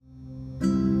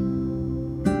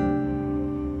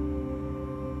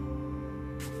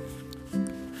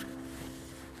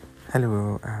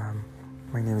Hello,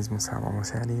 my name is Musab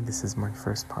Musali. This is my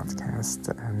first podcast,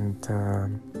 and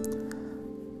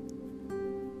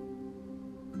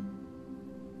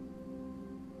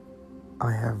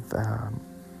I have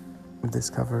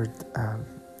discovered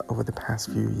over the past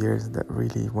few years that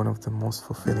really one of the most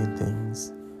fulfilling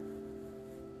things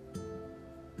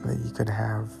that you could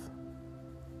have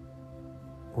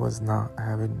was not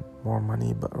having more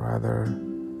money, but rather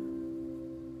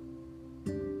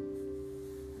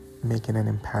making an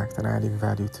impact and adding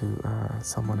value to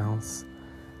someone else.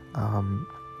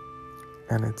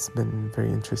 And it's been very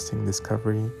interesting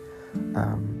discovery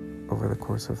over the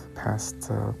course of the past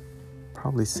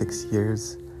probably 6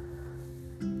 years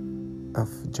of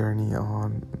journey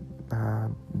on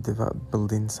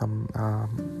building some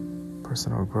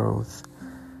personal growth,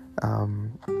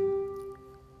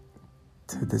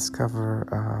 to discover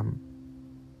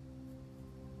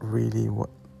really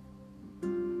what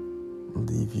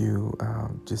leave you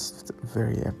just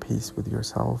very at peace with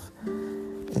yourself,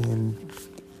 and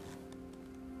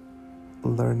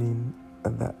learning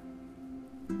that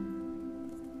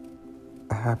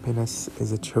happiness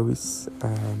is a choice.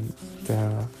 And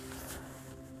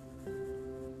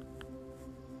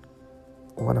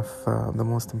one of the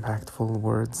most impactful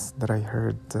words that I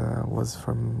heard was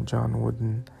from John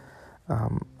Wooden,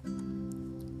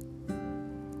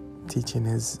 teaching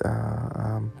his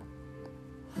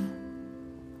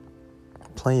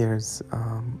players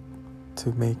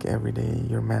to make every day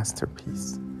your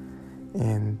masterpiece.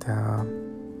 And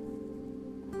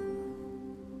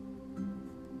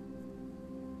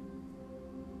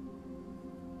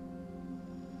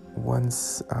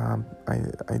once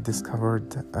I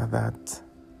discovered that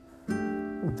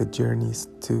the journeys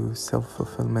to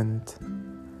self-fulfillment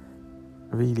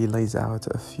really lays out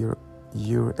of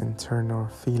your internal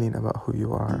feeling about who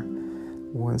you are.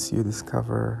 Once you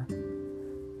discover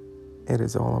it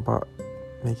is all about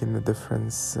making the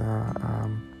difference,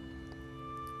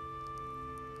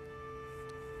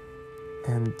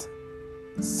 and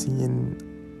seeing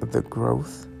the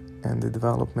growth and the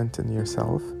development in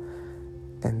yourself,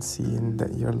 and seeing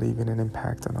that you're leaving an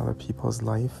impact on other people's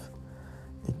life,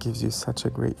 it gives you such a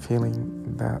great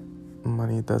feeling that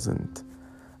money doesn't.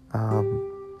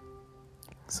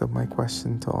 So my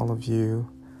question to all of you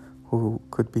who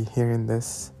could be hearing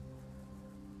this: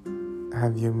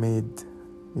 have you made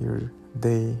your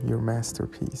day your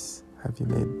masterpiece? Have you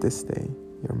made this day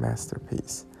your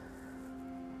masterpiece?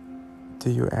 Do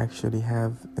you actually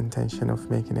have intention of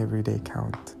making every day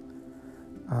count?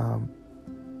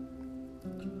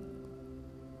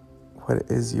 What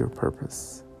is your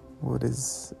purpose? What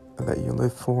is that you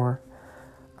live for?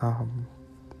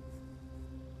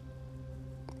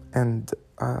 And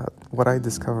what I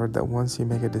discovered, that once you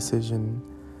make a decision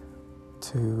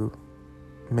to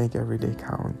make every day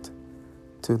count,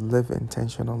 to live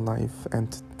intentional life,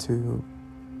 and to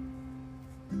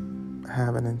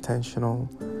have an intentional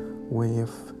way of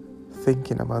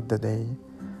thinking about the day,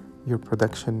 your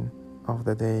production of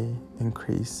the day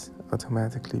increase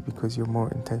automatically, because you're more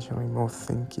intentionally more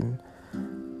thinking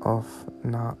of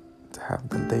not to have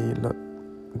the day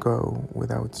go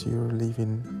without you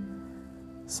leaving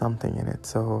something in it.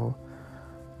 So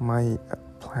my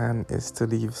plan is to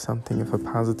leave something of a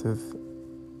positive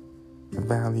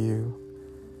value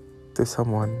to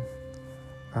someone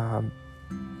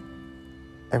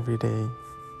every day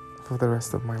for the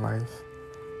rest of my life,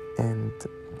 and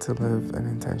to live an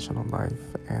intentional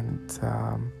life. And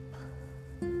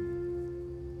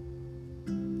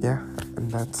and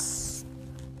that's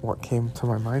what came to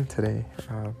my mind today.